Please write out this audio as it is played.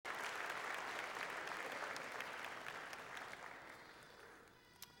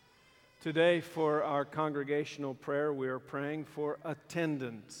Today, for our congregational prayer, we are praying for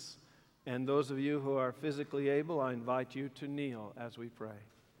attendance. And those of you who are physically able, I invite you to kneel as we pray.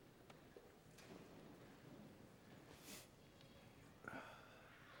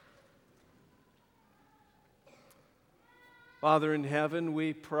 Father in heaven,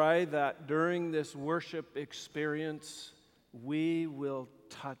 we pray that during this worship experience, we will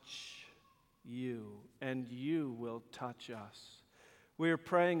touch you and you will touch us. We are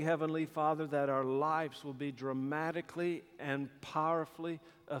praying, Heavenly Father, that our lives will be dramatically and powerfully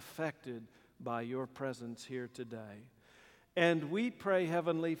affected by your presence here today. And we pray,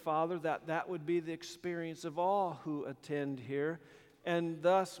 Heavenly Father, that that would be the experience of all who attend here. And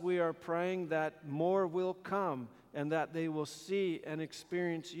thus we are praying that more will come and that they will see and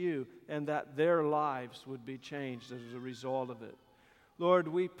experience you and that their lives would be changed as a result of it. Lord,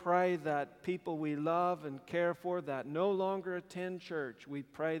 we pray that people we love and care for that no longer attend church, we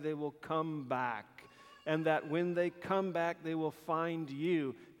pray they will come back. And that when they come back, they will find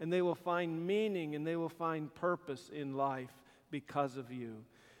you. And they will find meaning and they will find purpose in life because of you.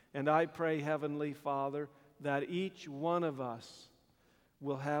 And I pray, Heavenly Father, that each one of us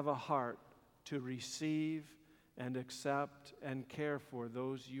will have a heart to receive and accept and care for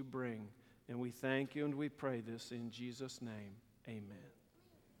those you bring. And we thank you and we pray this in Jesus' name. Amen.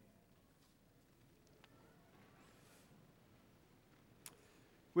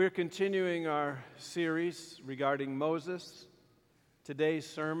 We're continuing our series regarding Moses. Today's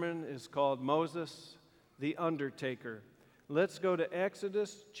sermon is called Moses, the Undertaker. Let's go to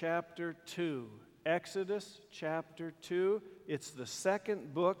Exodus chapter 2. Exodus chapter 2. It's the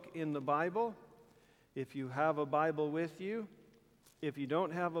second book in the Bible. If you have a Bible with you, if you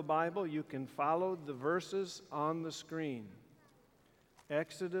don't have a Bible, you can follow the verses on the screen.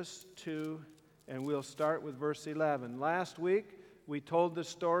 Exodus 2, and we'll start with verse 11. Last week, we told the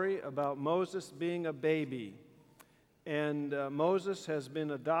story about Moses being a baby. And Moses has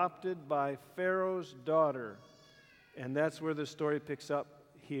been adopted by Pharaoh's daughter. And that's where the story picks up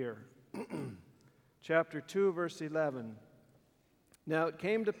here. Chapter 2, verse 11. Now it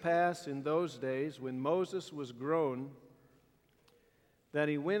came to pass in those days when Moses was grown that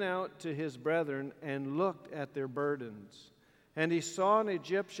he went out to his brethren and looked at their burdens. And he saw an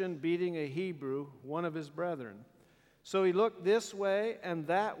Egyptian beating a Hebrew, one of his brethren. So he looked this way and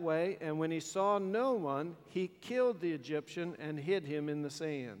that way, and when he saw no one, he killed the Egyptian and hid him in the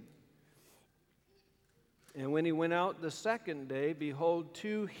sand. And when he went out the second day, behold,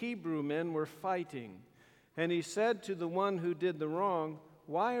 2 Hebrew men were fighting. And he said to the one who did the wrong,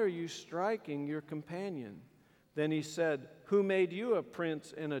 "Why are you striking your companion?" Then he said, "Who made you a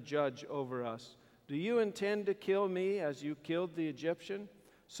prince and a judge over us? Do you intend to kill me as you killed the Egyptian?"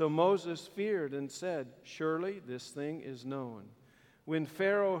 So Moses feared and said, "Surely this thing is known." When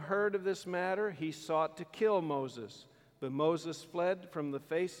Pharaoh heard of this matter, he sought to kill Moses. But Moses fled from the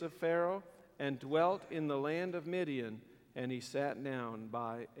face of Pharaoh and dwelt in the land of Midian, and he sat down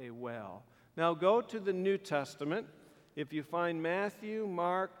by a well. Now go to the New Testament. If you find Matthew,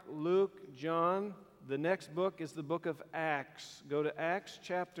 Mark, Luke, John, the next book is the book of Acts. Go to Acts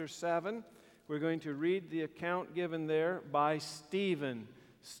chapter 7. We're going to read the account given there by Stephen.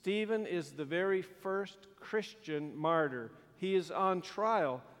 Stephen is the very first Christian martyr. He is on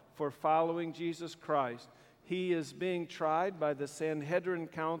trial for following Jesus Christ. He is being tried by the Sanhedrin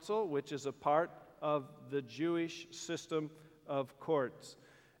Council, which is a part of the Jewish system of courts.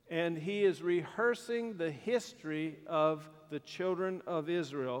 And he is rehearsing the history of the children of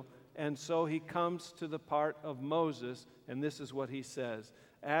Israel. And so he comes to the part of Moses, and this is what he says.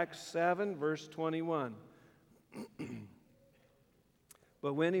 Acts 7, verse 21.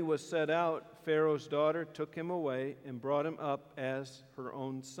 But when he was set out, Pharaoh's daughter took him away and brought him up as her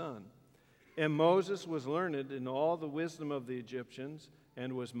own son. And Moses was learned in all the wisdom of the Egyptians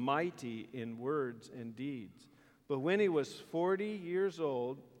and was mighty in words and deeds. But when he was 40 years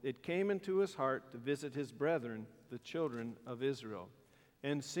old, it came into his heart to visit his brethren, the children of Israel.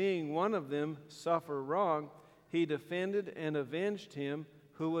 And seeing one of them suffer wrong, he defended and avenged him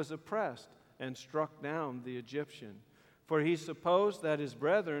who was oppressed, and struck down the Egyptian. For he supposed that his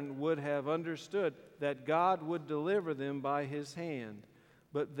brethren would have understood that God would deliver them by his hand.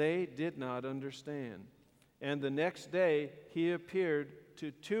 But they did not understand. And the next day he appeared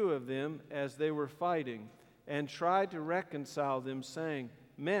to 2 of them as they were fighting, and tried to reconcile them, saying,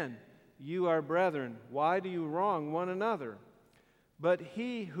 "Men, you are brethren. Why do you wrong one another?" But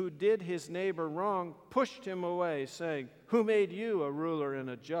he who did his neighbor wrong pushed him away, saying, "Who made you a ruler and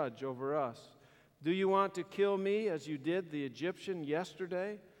a judge over us? Do you want to kill me as you did the Egyptian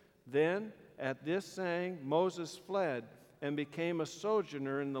yesterday?" Then, at this saying, Moses fled, and became a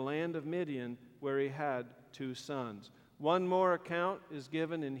sojourner in the land of Midian, where he had 2 sons. One more account is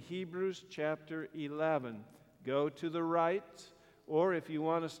given in Hebrews chapter 11. Go to the right, or if you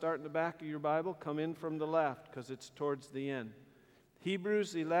want to start in the back of your Bible, come in from the left, because it's towards the end.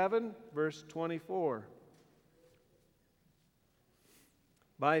 Hebrews 11, verse 24.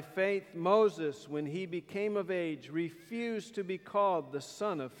 By faith, Moses, when he became of age, refused to be called the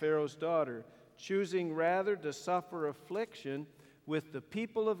son of Pharaoh's daughter, choosing rather to suffer affliction with the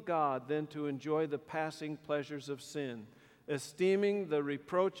people of God than to enjoy the passing pleasures of sin, esteeming the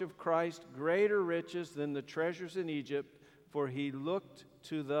reproach of Christ greater riches than the treasures in Egypt, for he looked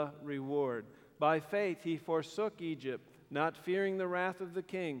to the reward. By faith he forsook Egypt, not fearing the wrath of the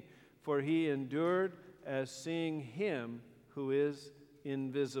king, for he endured as seeing him who is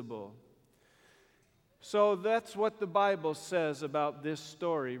invisible. So that's what the Bible says about this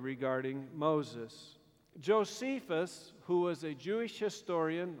story regarding Moses. Josephus, who was a Jewish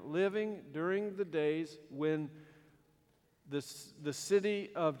historian living during the days when the city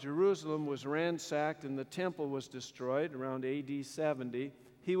of Jerusalem was ransacked and the temple was destroyed around AD 70,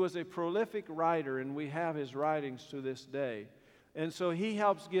 he was a prolific writer, and we have his writings to this day. And so he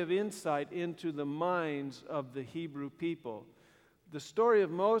helps give insight into the minds of the Hebrew people. The story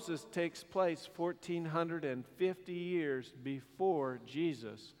of Moses takes place 1,450 years before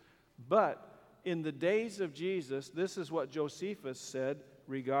Jesus. But in the days of Jesus, this is what Josephus said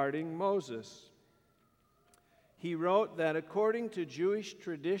regarding Moses. He wrote that according to Jewish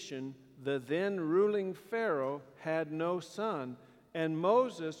tradition, the then ruling Pharaoh had no son, and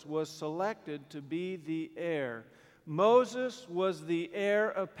Moses was selected to be the heir. Moses was the heir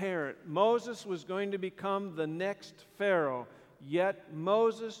apparent. Moses was going to become the next Pharaoh. Yet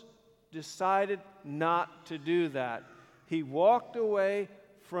Moses decided not to do that. He walked away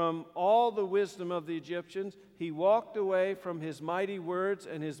from all the wisdom of the Egyptians. He walked away from his mighty words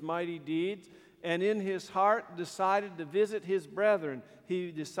and his mighty deeds, and in his heart decided to visit his brethren.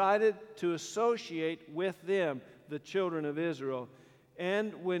 He decided to associate with them, the children of Israel.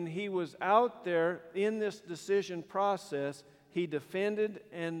 And when he was out there in this decision process, he defended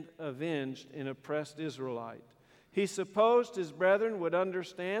and avenged an oppressed Israelite. He supposed his brethren would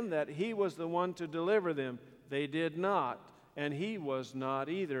understand that he was the one to deliver them. They did not, and he was not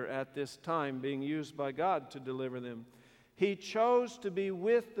either at this time being used by God to deliver them. He chose to be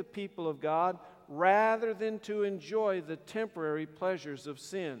with the people of God rather than to enjoy the temporary pleasures of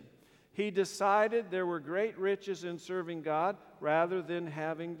sin. He decided there were great riches in serving God rather than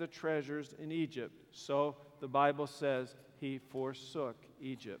having the treasures in Egypt. So the Bible says he forsook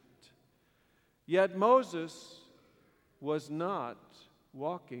Egypt. Yet Moses was not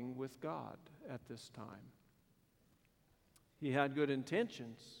walking with God at this time. He had good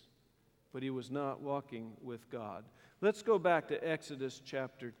intentions, but he was not walking with God. Let's go back to Exodus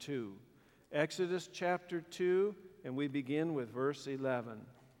chapter 2. Exodus chapter 2, and we begin with verse 11.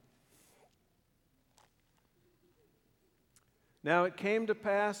 Now it came to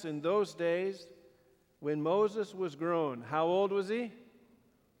pass in those days when Moses was grown. How old was he?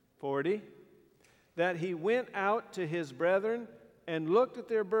 40. That he went out to his brethren and looked at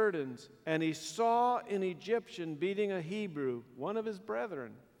their burdens, and he saw an Egyptian beating a Hebrew, one of his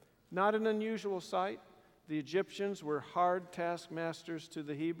brethren. Not an unusual sight. The Egyptians were hard taskmasters to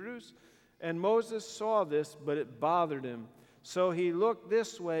the Hebrews, and Moses saw this, but it bothered him. So he looked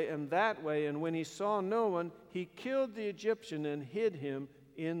this way and that way, and when he saw no one, he killed the Egyptian and hid him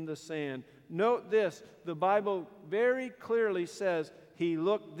in the sand. Note this, the Bible very clearly says he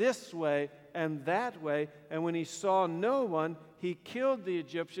looked this way and that way, and when he saw no one, he killed the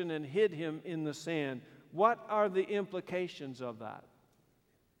Egyptian and hid him in the sand. What are the implications of that?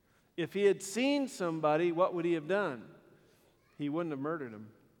 If he had seen somebody, what would he have done? He wouldn't have murdered him.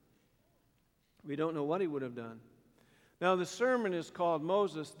 We don't know what he would have done. Now, the sermon is called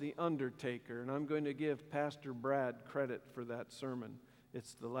Moses the Undertaker, and I'm going to give Pastor Brad credit for that sermon.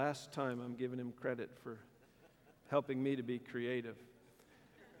 It's the last time I'm giving him credit for helping me to be creative.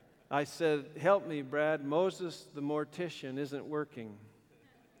 I said, help me, Brad, Moses the mortician isn't working,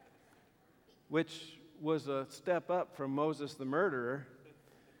 which was a step up from Moses the murderer.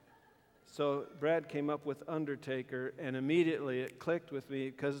 So Brad came up with Undertaker, and immediately it clicked with me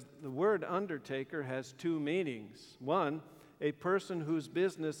because the word Undertaker has two meanings. One, a person whose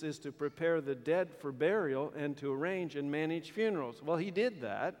business is to prepare the dead for burial and to arrange and manage funerals. Well, he did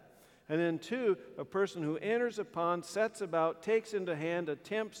that. And then two, a person who enters upon, sets about, takes into hand,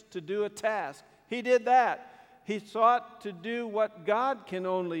 attempts to do a task. He did that. He sought to do what God can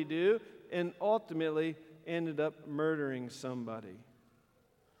only do and ultimately ended up murdering somebody.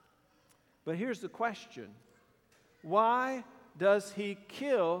 But here's the question. Why does he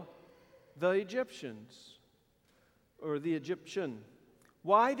kill the Egyptians, or the Egyptian?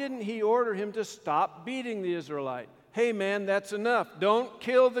 Why didn't he order him to stop beating the Israelite? Hey man, that's enough. Don't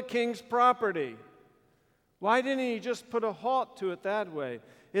kill the king's property. Why didn't he just put a halt to it that way?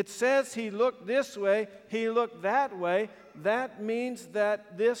 It says he looked this way, he looked that way. That means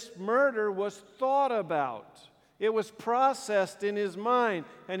that this murder was thought about. It was processed in his mind,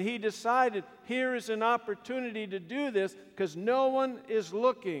 and he decided, here is an opportunity to do this because no one is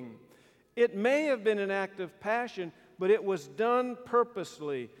looking. It may have been an act of passion, but it was done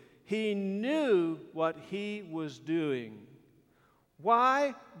purposely. He knew what he was doing.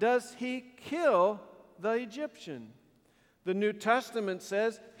 Why does he kill the Egyptian? The New Testament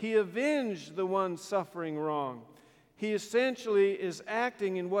says he avenged the one suffering wrong. He essentially is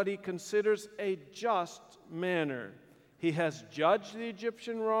acting in what he considers a just manner. He has judged the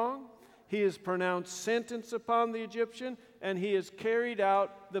Egyptian wrong, he has pronounced sentence upon the Egyptian, and he has carried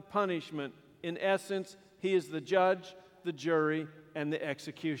out the punishment. In essence, he is the judge, the jury, and the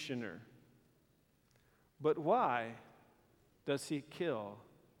executioner. But why does he kill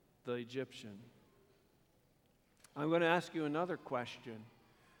the Egyptian? I'm going to ask you another question.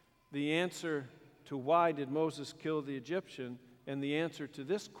 The answer to why did Moses kill the Egyptian and the answer to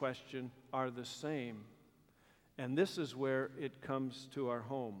this question are the same. And this is where it comes to our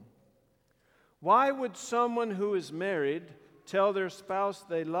home. Why would someone who is married tell their spouse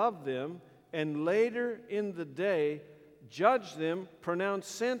they love them and later in the day judge them, pronounce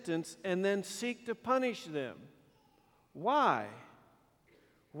sentence, and then seek to punish them? Why?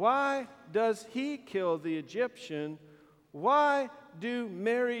 Why does he kill the Egyptian? Why do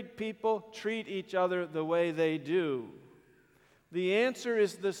married people treat each other the way they do? The answer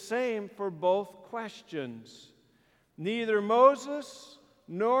is the same for both questions. Neither Moses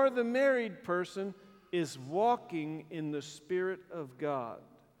nor the married person is walking in the Spirit of God.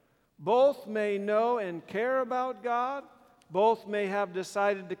 Both may know and care about God. Both may have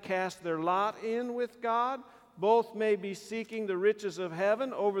decided to cast their lot in with God. Both may be seeking the riches of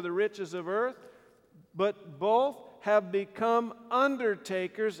heaven over the riches of earth. But both have become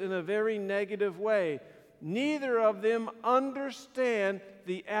undertakers in a very negative way. Neither of them understand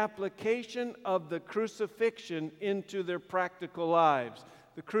the application of the crucifixion into their practical lives.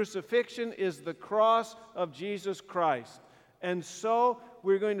 The crucifixion is the cross of Jesus Christ. And so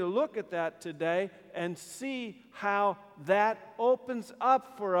we're going to look at that today and see how that opens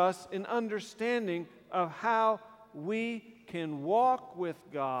up for us an understanding of how we can walk with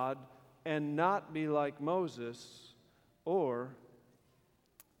God and not be like Moses or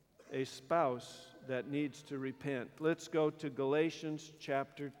a spouse that needs to repent. Let's go to Galatians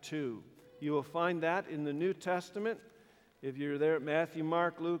chapter 2. You will find that in the New Testament. If you're there at Matthew,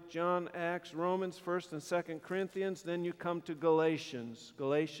 Mark, Luke, John, Acts, Romans, 1st and 2nd Corinthians, then you come to Galatians.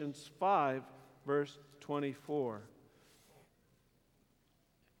 Galatians 5, verse 24.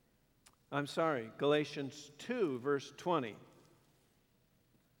 Galatians 2, verse 20.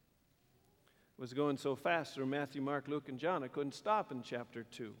 Was going so fast through Matthew, Mark, Luke, and John, I couldn't stop in chapter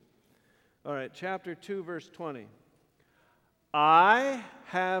 2. All right, chapter 2, verse 20. I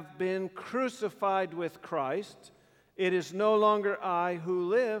have been crucified with Christ. It is no longer I who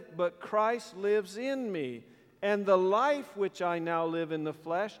live, but Christ lives in me. And the life which I now live in the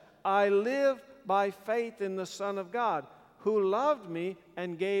flesh, I live by faith in the Son of God, who loved me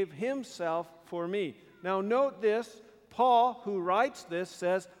and gave himself for me. Now note this, Paul, who writes this,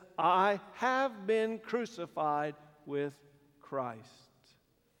 says, I have been crucified with Christ.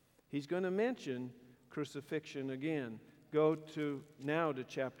 He's going to mention crucifixion again. Go now to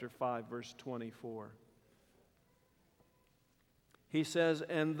chapter 5, verse 24. He says,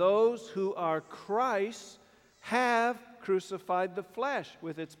 and those who are Christ's have crucified the flesh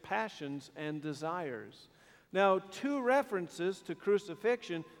with its passions and desires. Now, two references to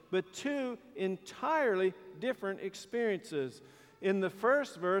crucifixion, but two entirely different experiences. In the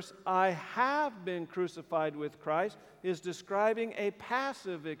first verse, I have been crucified with Christ, is describing a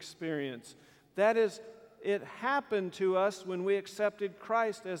passive experience. That is, it happened to us when we accepted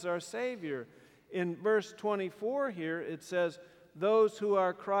Christ as our Savior. In verse 24 here, it says, those who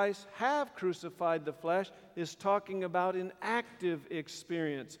are Christ have crucified the flesh, is talking about an active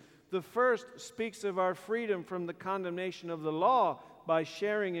experience. The first speaks of our freedom from the condemnation of the law by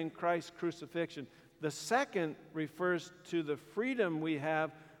sharing in Christ's crucifixion. The second refers to the freedom we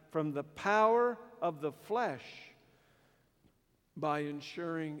have from the power of the flesh by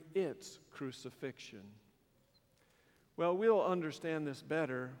ensuring its crucifixion. Well, we'll understand this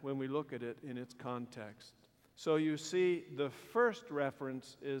better when we look at it in its context. So you see, the first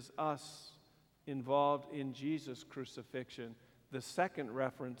reference is us involved in Jesus' crucifixion. The second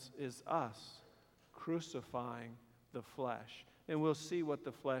reference is us crucifying the flesh. And we'll see what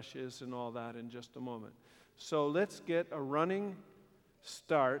the flesh is and all that in just a moment. So let's get a running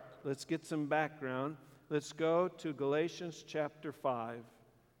start. Let's get some background. Let's go to Galatians chapter 5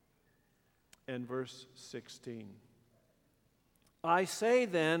 and verse 16. I say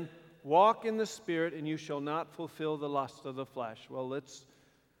then, walk in the Spirit, and you shall not fulfill the lust of the flesh. Well, let's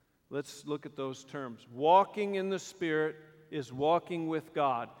look at those terms. Walking in the Spirit is walking with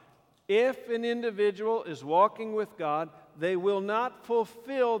God. If an individual is walking with God, they will not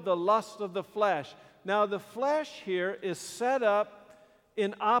fulfill the lust of the flesh. Now, the flesh here is set up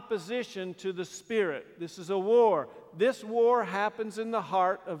in opposition to the Spirit. This is a war. This war happens in the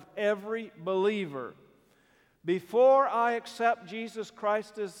heart of every believer. Before I accept Jesus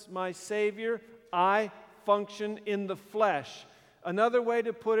Christ as my Savior, I function in the flesh. Another way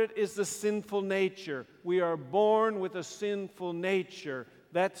to put it is the sinful nature. We are born with a sinful nature.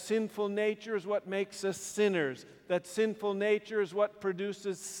 That sinful nature is what makes us sinners. That sinful nature is what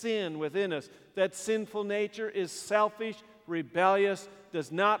produces sin within us. That sinful nature is selfish, rebellious,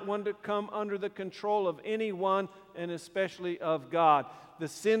 does not want to come under the control of anyone, and especially of God. The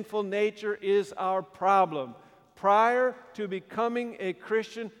sinful nature is our problem. Prior to becoming a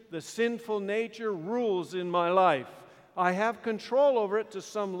Christian, the sinful nature rules in my life. I have control over it to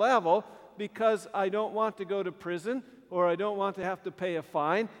some level because I don't want to go to prison or I don't want to have to pay a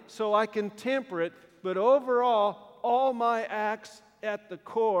fine, so I can temper it. But overall, all my acts at the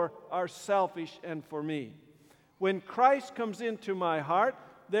core are selfish and for me. When Christ comes into my heart,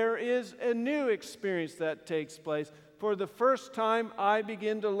 there is a new experience that takes place. For the first time, I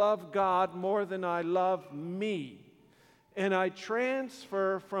begin to love God more than I love me. And I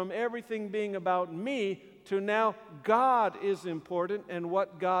transfer from everything being about me to now God is important and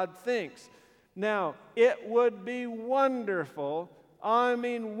what God thinks. Now, it would be wonderful,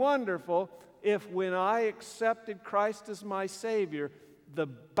 wonderful, if when I accepted Christ as my Savior, the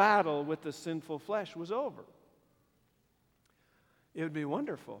battle with the sinful flesh was over. It would be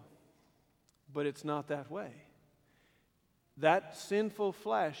wonderful, but it's not that way. That sinful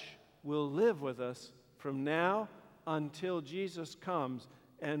flesh will live with us from now until Jesus comes,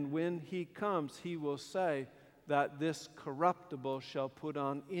 and when He comes, He will say that this corruptible shall put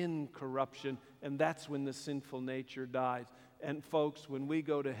on incorruption, and that's when the sinful nature dies. And folks, when we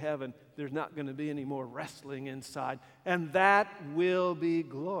go to heaven, there's not going to be any more wrestling inside, and that will be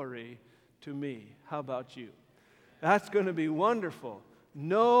glory to me. How about you? That's going to be wonderful.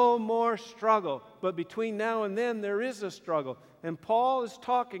 No more struggle. But between now and then, there is a struggle. And Paul is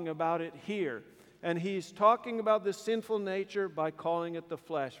talking about it here. And he's talking about the sinful nature by calling it the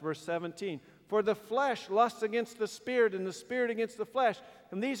flesh. Verse 17, for the flesh lusts against the Spirit, and the Spirit against the flesh.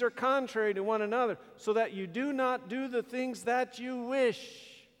 And these are contrary to one another, so that you do not do the things that you wish.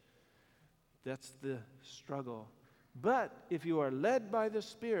 That's the struggle. But if you are led by the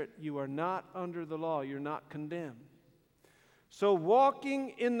Spirit, you are not under the law. You're not condemned. So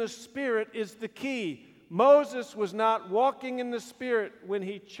walking in the Spirit is the key. Moses was not walking in the Spirit when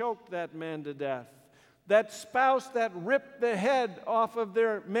he choked that man to death. That spouse that ripped the head off of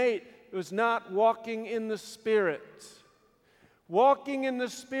their mate was not walking in the Spirit. Walking in the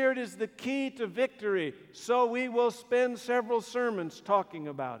Spirit is the key to victory. So we will spend several sermons talking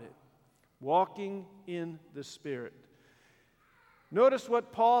about it. Walking in the Spirit. Notice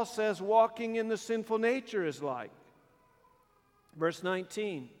what Paul says walking in the sinful nature is like. Verse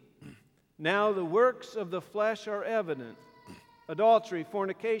 19, now the works of the flesh are evident, adultery,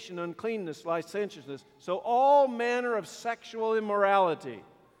 fornication, uncleanness, licentiousness, so all manner of sexual immorality.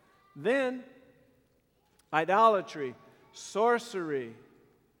 Then idolatry, sorcery,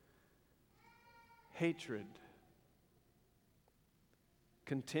 hatred,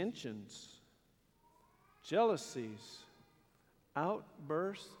 contentions, jealousies,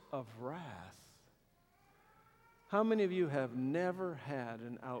 outbursts of wrath. How many of you have never had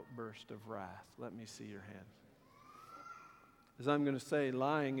an outburst of wrath? Let me see your hands. As I'm going to say,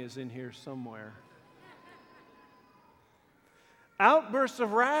 lying is in here somewhere. Outbursts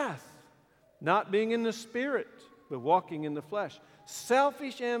of wrath, not being in the Spirit, but walking in the flesh.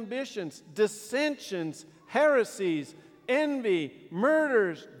 Selfish ambitions, dissensions, heresies, envy,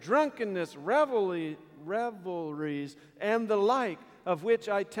 murders, drunkenness, revelries, and the like, of which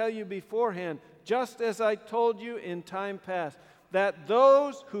I tell you beforehand, just as I told you in time past, that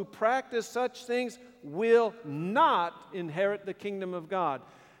those who practice such things will not inherit the kingdom of God.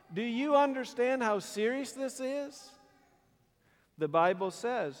 Do you understand how serious this is? The Bible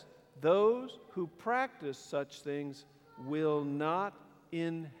says, those who practice such things will not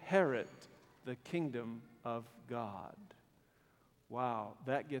inherit the kingdom of God. Wow,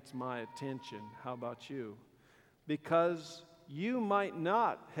 that gets my attention. How about you? Because you might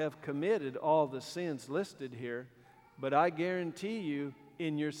not have committed all the sins listed here, but I guarantee you,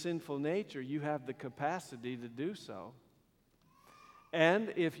 in your sinful nature, you have the capacity to do so.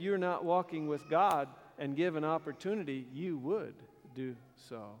 And if you're not walking with God and given opportunity, you would do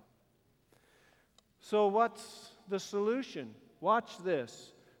so. So what's the solution? Watch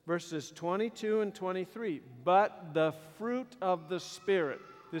this. Verses 22 and 23. But the fruit of the Spirit,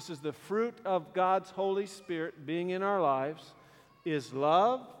 this is the fruit of God's Holy Spirit being in our lives, is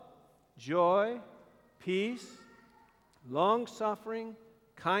love, joy, peace, long-suffering,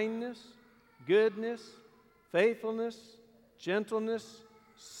 kindness, goodness, faithfulness, gentleness,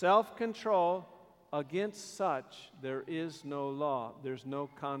 self-control. Against such there is no law. There's no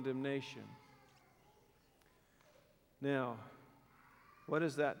condemnation. Now, what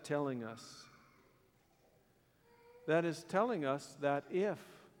is that telling us? That is telling us that if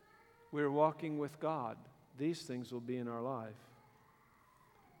we're walking with God, these things will be in our life.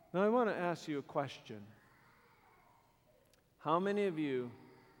 Now, I want to ask you a question. How many of you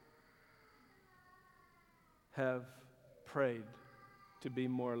have prayed to be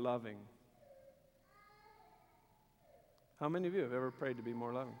more loving? How many of you have ever prayed to be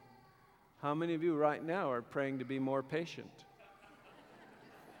more loving? How many of you right now are praying to be more patient?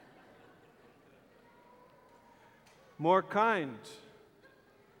 More kind?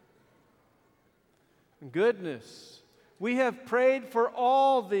 Goodness. We have prayed for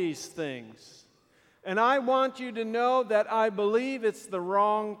all these things. And I want you to know that I believe it's the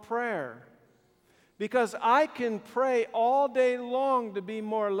wrong prayer. Because I can pray all day long to be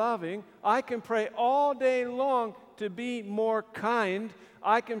more loving. I can pray all day long to be more kind.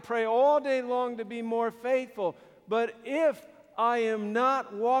 I can pray all day long to be more faithful. But if I am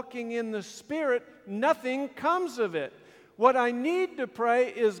not walking in the Spirit, nothing comes of it. What I need to pray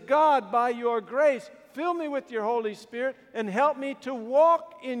is, God, by your grace, fill me with your Holy Spirit and help me to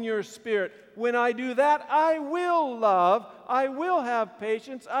walk in your Spirit. When I do that, I will love, I will have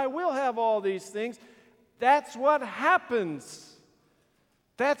patience, I will have all these things. That's what happens.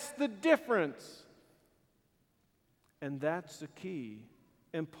 That's the difference. And that's the key.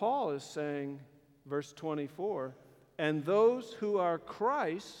 And Paul is saying, verse 24, and those who are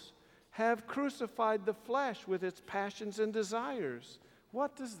Christ's have crucified the flesh with its passions and desires.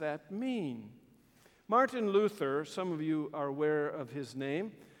 What does that mean? Martin Luther, some of you are aware of his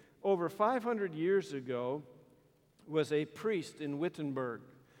name, over 500 years ago was a priest in Wittenberg.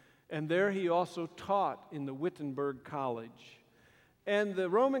 And there he also taught in the Wittenberg College. And the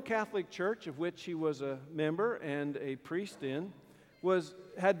Roman Catholic Church, of which he was a member and a priest in,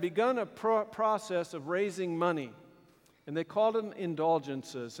 had begun a process of raising money. And they called them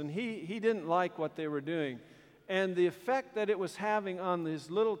indulgences. And he didn't like what they were doing. And the effect that it was having on his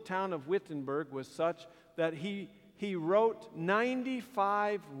little town of Wittenberg was such that he wrote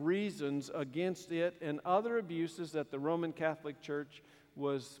 95 reasons against it and other abuses that the Roman Catholic Church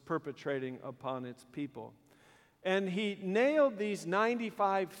was perpetrating upon its people. And he nailed these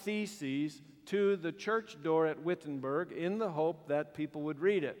 95 theses to the church door at Wittenberg in the hope that people would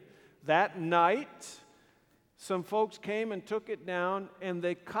read it. That night, some folks came and took it down, and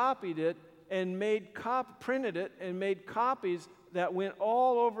they copied it and printed it and made copies that went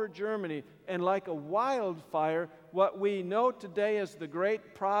all over Germany. And like a wildfire, what we know today as the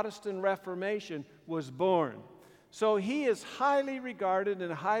Great Protestant Reformation was born. So he is highly regarded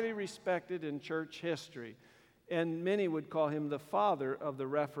and highly respected in church history. And many would call him the father of the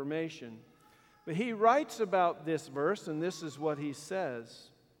Reformation. But he writes about this verse, and this is what he says.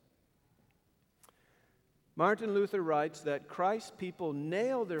 Martin Luther writes that Christ's people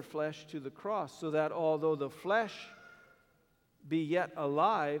nail their flesh to the cross, so that although the flesh be yet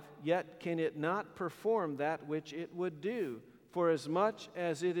alive, yet can it not perform that which it would do, for as much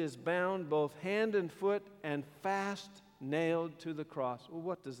as it is bound both hand and foot and fast nailed to the cross. Well,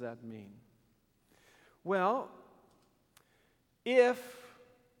 what does that mean? Well, if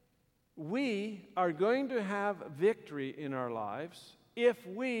we are going to have victory in our lives, if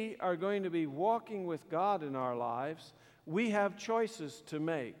we are going to be walking with God in our lives, we have choices to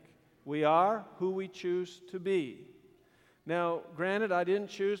make. We are who we choose to be. Now, granted, I didn't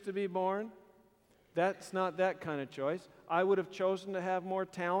choose to be born. That's not that kind of choice. I would have chosen to have more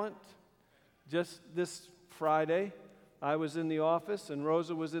talent. Just this Friday, I was in the office and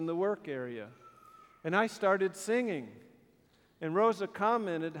Rosa was in the work area. And I started singing. And Rosa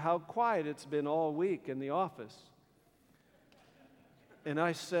commented how quiet it's been all week in the office. And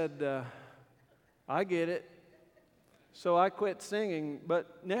I said, I get it. So I quit singing,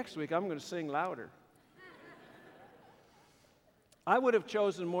 but next week I'm going to sing louder. I would have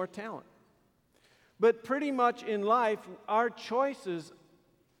chosen more talent. But pretty much in life, our choices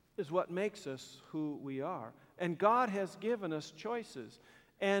is what makes us who we are. And God has given us choices.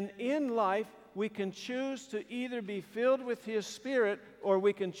 And in life, we can choose to either be filled with His Spirit or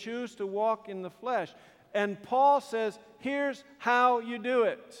we can choose to walk in the flesh. And Paul says, here's how you do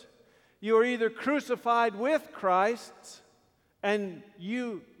it. You are either crucified with Christ, and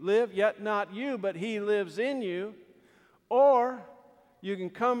you live, yet not you, but He lives in you. Or you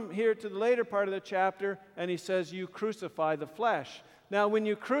can come here to the later part of the chapter, and he says you crucify the flesh. Now, when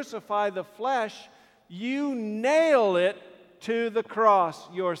you crucify the flesh, you nail it to the cross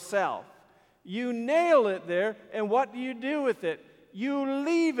yourself. You nail it there, and what do you do with it? You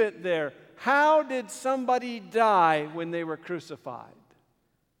leave it there. How did somebody die when they were crucified?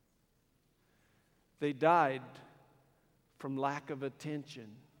 They died from lack of attention,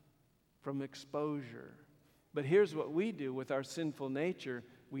 from exposure. But here's what we do with our sinful nature.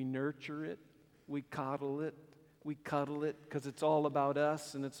 We nurture it, we coddle it, we cuddle it, because it's all about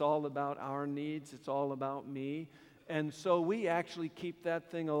us and it's all about our needs, it's all about me. And so we actually keep that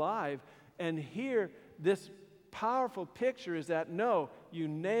thing alive. And here, this powerful picture is that no, you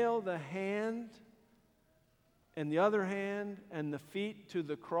nail the hand and the other hand and the feet to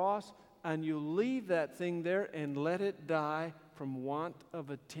the cross, and you leave that thing there and let it die from want of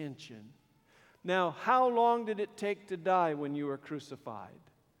attention. Now, how long did it take to die when you were crucified?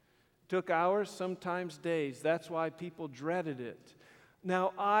 It took hours, sometimes days. That's why people dreaded it.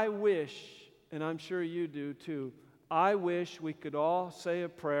 Now, I wish, and I'm sure you do too, I wish we could all say a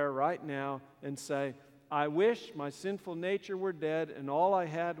prayer right now and say, I wish my sinful nature were dead and all I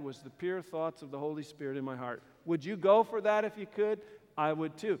had was the pure thoughts of the Holy Spirit in my heart. Would you go for that if you could? I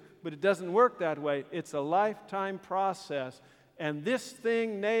would too. But it doesn't work that way. It's a lifetime process. And this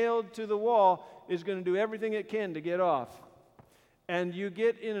thing nailed to the wall is going to do everything it can to get off. And you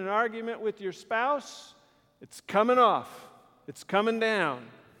get in an argument with your spouse, it's coming off. It's coming down.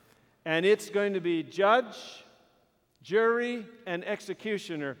 And it's going to be judge, jury, and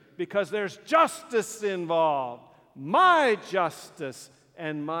executioner, because there's justice involved. My justice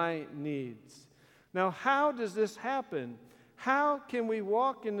and my needs. Now, how does this happen? How can we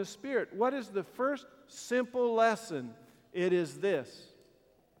walk in the Spirit? What is the first simple lesson? It is this.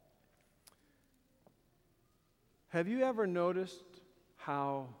 Have you ever noticed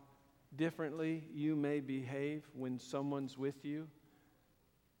how differently you may behave when someone's with you?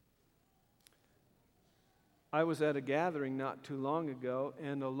 I was at a gathering not too long ago,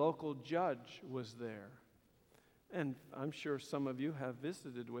 and a local judge was there. And I'm sure some of you have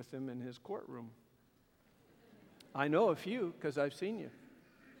visited with him in his courtroom. I know a few because I've seen you.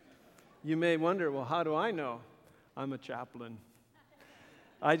 You may wonder, well, how do I know? I'm a chaplain.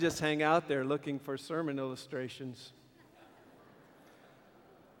 I just hang out there looking for sermon illustrations.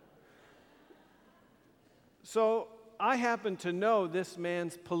 So I happen to know this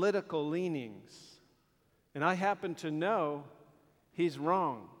man's political leanings, and I happen to know he's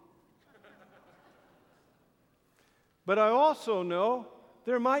wrong. But I also know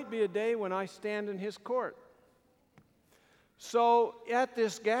there might be a day when I stand in his court. So at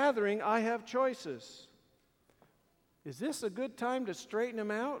this gathering, I have choices. Is this a good time to straighten him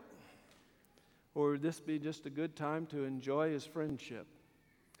out? Or would this be just a good time to enjoy his friendship?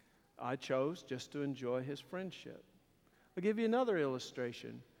 I chose just to enjoy his friendship. I'll give you another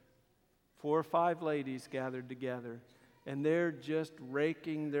illustration. 4 or 5 ladies gathered together, and they're just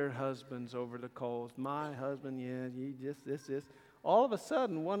raking their husbands over the coals. My husband, yeah, you just this. All of a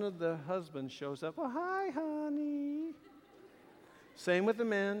sudden, one of the husbands shows up. Oh, hi, honey. Same with the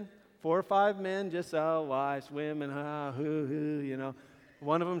men. 4 or 5 men just, oh, why, swimming, you know.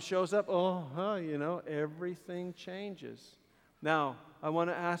 One of them shows up, everything changes. Now, I want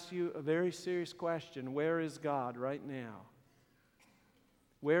to ask you a very serious question. Where is God right now?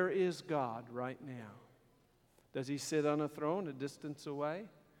 Where is God right now? Does He sit on a throne a distance away?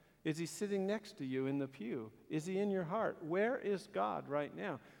 Is He sitting next to you in the pew? Is He in your heart? Where is God right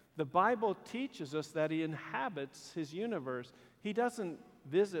now? The Bible teaches us that He inhabits His universe. He doesn't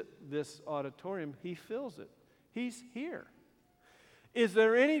visit this auditorium, He fills it. He's here. Is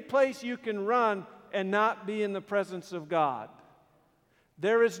there any place you can run and not be in the presence of God?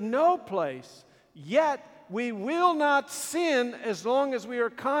 There is no place. Yet we will not sin as long as we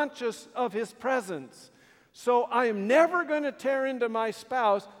are conscious of His presence. So I am never going to tear into my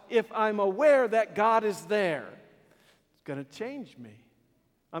spouse if I'm aware that God is there. It's going to change me.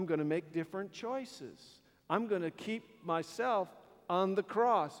 I'm going to make different choices. I'm going to keep myself on the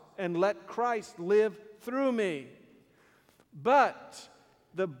cross and let Christ live through me. But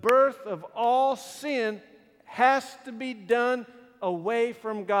the birth of all sin has to be done away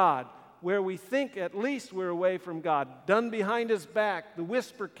from God, where we think at least we're away from God, done behind His back, the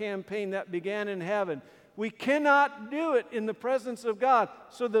whisper campaign that began in heaven. We cannot do it in the presence of God.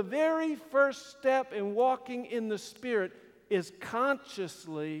 So the very first step in walking in the Spirit is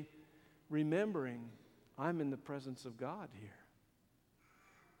consciously remembering, I'm in the presence of God here.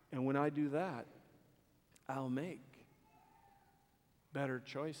 And when I do that, I'll make better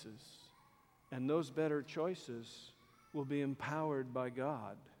choices. And those better choices will be empowered by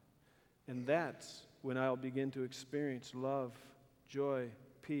God. And that's when I'll begin to experience love, joy,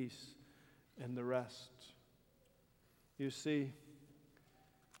 peace, and the rest. You see,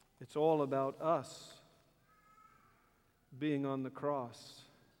 it's all about us being on the cross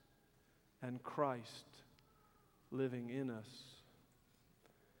and Christ living in us.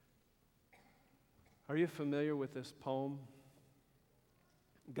 Are you familiar with this poem?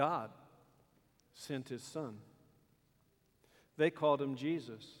 God sent His Son. They called Him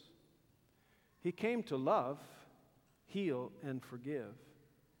Jesus. He came to love, heal, and forgive.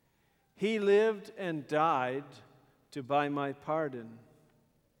 He lived and died to buy my pardon.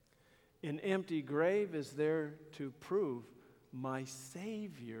 An empty grave is there to prove my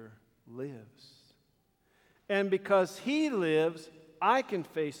Savior lives. And because He lives, I can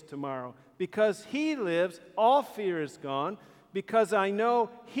face tomorrow. Because He lives, all fear is gone. Because I know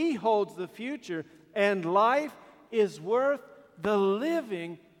He holds the future, and life is worth the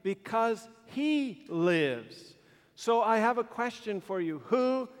living because He lives. So I have a question for you.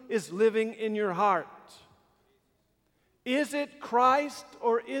 Who is living in your heart? Is it Christ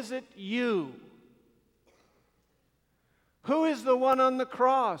or is it you? Who is the one on the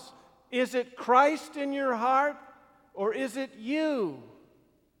cross? Is it Christ in your heart or is it you?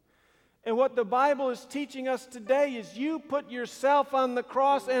 And what the Bible is teaching us today is you put yourself on the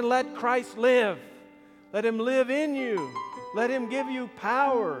cross and let Christ live. Let Him live in you. Let Him give you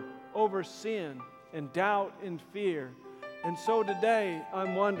power over sin and doubt and fear. And so today,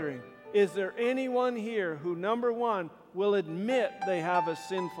 I'm wondering, is there anyone here who, number one, will admit they have a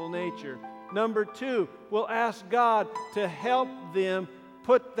sinful nature? Number two, will ask God to help them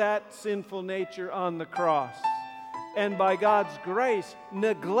put that sinful nature on the cross. And by God's grace,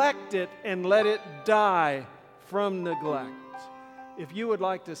 neglect it and let it die from neglect. If you would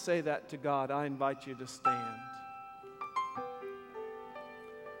like to say that to God, I invite you to stand.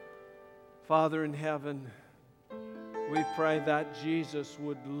 Father in heaven, we pray that Jesus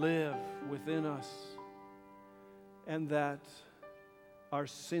would live within us and that our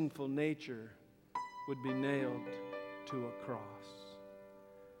sinful nature would be nailed to a cross.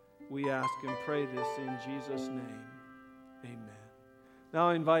 We ask and pray this in Jesus' name. Amen. Now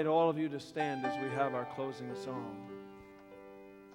I invite all of you to stand as we have our closing song.